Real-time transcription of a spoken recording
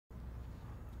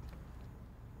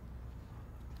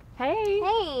Hey.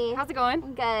 Hey. How's it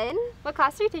going? Good. What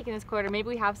class are you taking this quarter? Maybe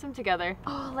we have some together.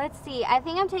 Oh, let's see. I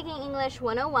think I'm taking English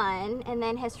 101, and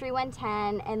then History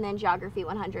 110, and then Geography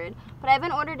 100. But I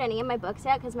haven't ordered any of my books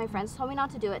yet because my friends told me not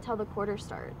to do it till the quarter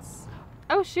starts.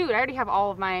 Oh shoot, I already have all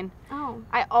of mine. Oh.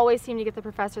 I always seem to get the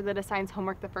professor that assigns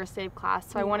homework the first day of class,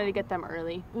 so I wanted to get them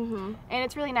early. Mm-hmm. And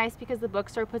it's really nice because the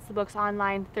bookstore puts the books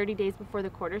online 30 days before the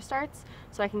quarter starts,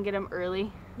 so I can get them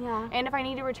early. Yeah. And if I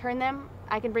need to return them,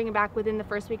 I can bring them back within the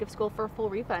first week of school for a full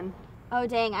refund. Oh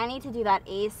dang, I need to do that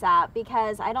ASAP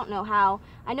because I don't know how.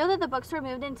 I know that the bookstore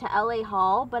moved into LA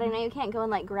Hall, but I know you can't go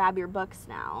and like grab your books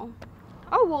now.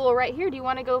 Oh, well, we're right here. Do you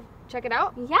want to go check it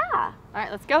out? Yeah. All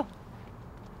right, let's go.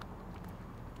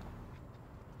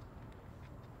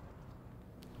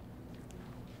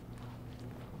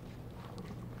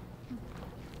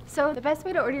 So the best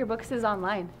way to order your books is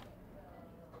online.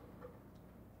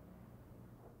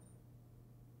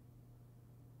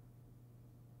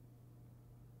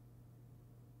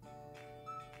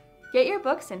 Get your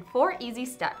books in 4 easy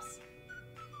steps.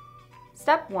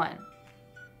 Step 1.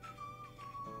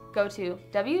 Go to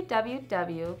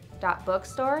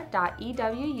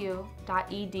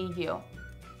www.bookstore.ewu.edu.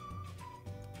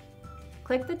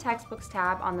 Click the Textbooks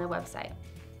tab on the website.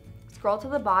 Scroll to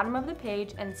the bottom of the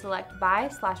page and select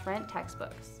Buy/Rent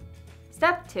Textbooks.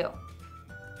 Step 2.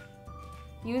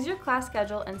 Use your class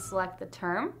schedule and select the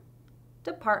term,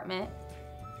 department,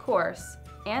 course,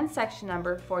 and section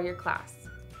number for your class.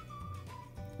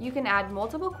 You can add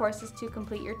multiple courses to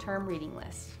complete your term reading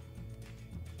list.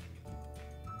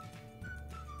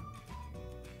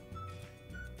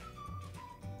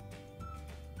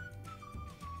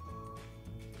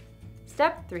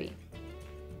 Step 3.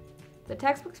 The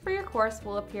textbooks for your course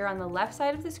will appear on the left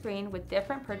side of the screen with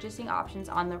different purchasing options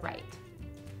on the right.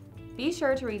 Be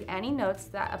sure to read any notes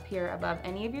that appear above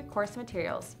any of your course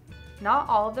materials. Not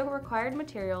all of the required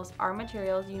materials are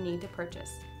materials you need to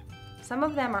purchase. Some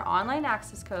of them are online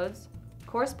access codes,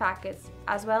 course packets,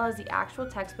 as well as the actual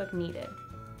textbook needed.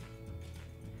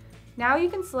 Now you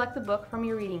can select the book from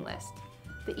your reading list.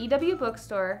 The EWU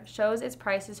Bookstore shows its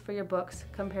prices for your books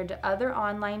compared to other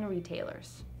online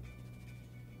retailers.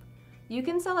 You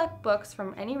can select books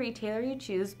from any retailer you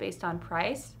choose based on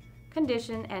price,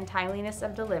 condition, and timeliness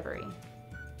of delivery.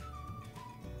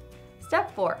 Step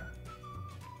 4.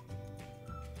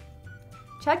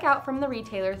 Check out from the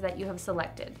retailers that you have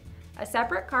selected. A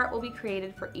separate cart will be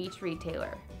created for each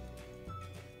retailer.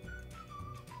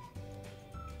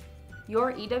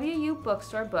 Your EWU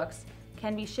Bookstore books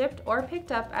can be shipped or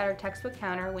picked up at our textbook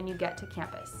counter when you get to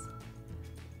campus.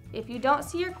 If you don't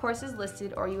see your courses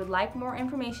listed or you would like more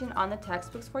information on the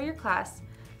textbooks for your class,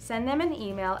 send them an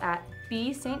email at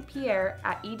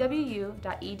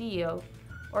bstpierre@ewu.edu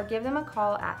or give them a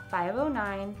call at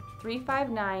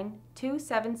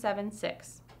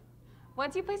 509-359-2776.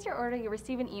 Once you place your order, you'll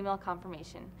receive an email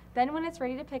confirmation. Then when it's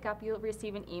ready to pick up, you'll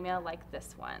receive an email like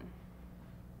this one.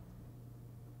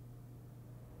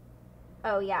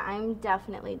 Oh yeah, I'm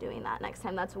definitely doing that next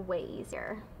time. That's way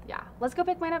easier. Yeah, let's go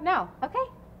pick mine up now. Okay.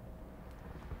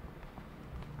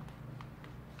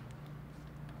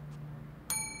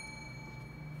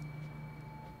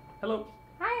 Hello.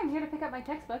 Hi, I'm here to pick up my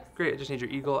textbooks. Great, I just need your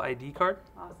Eagle ID card.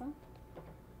 Awesome.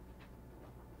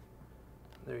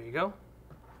 There you go.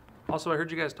 Also, I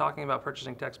heard you guys talking about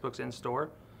purchasing textbooks in store.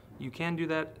 You can do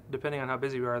that depending on how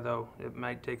busy we are, though. It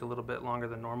might take a little bit longer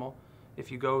than normal.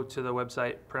 If you go to the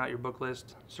website, print out your book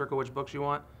list, circle which books you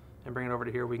want, and bring it over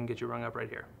to here, we can get you rung up right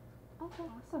here. Okay,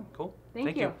 awesome. Cool.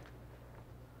 Thank you.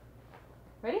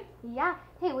 Ready? Yeah.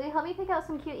 Hey, will you help me pick out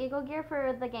some cute Eagle gear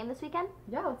for the game this weekend?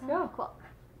 Yeah, let's go. Cool.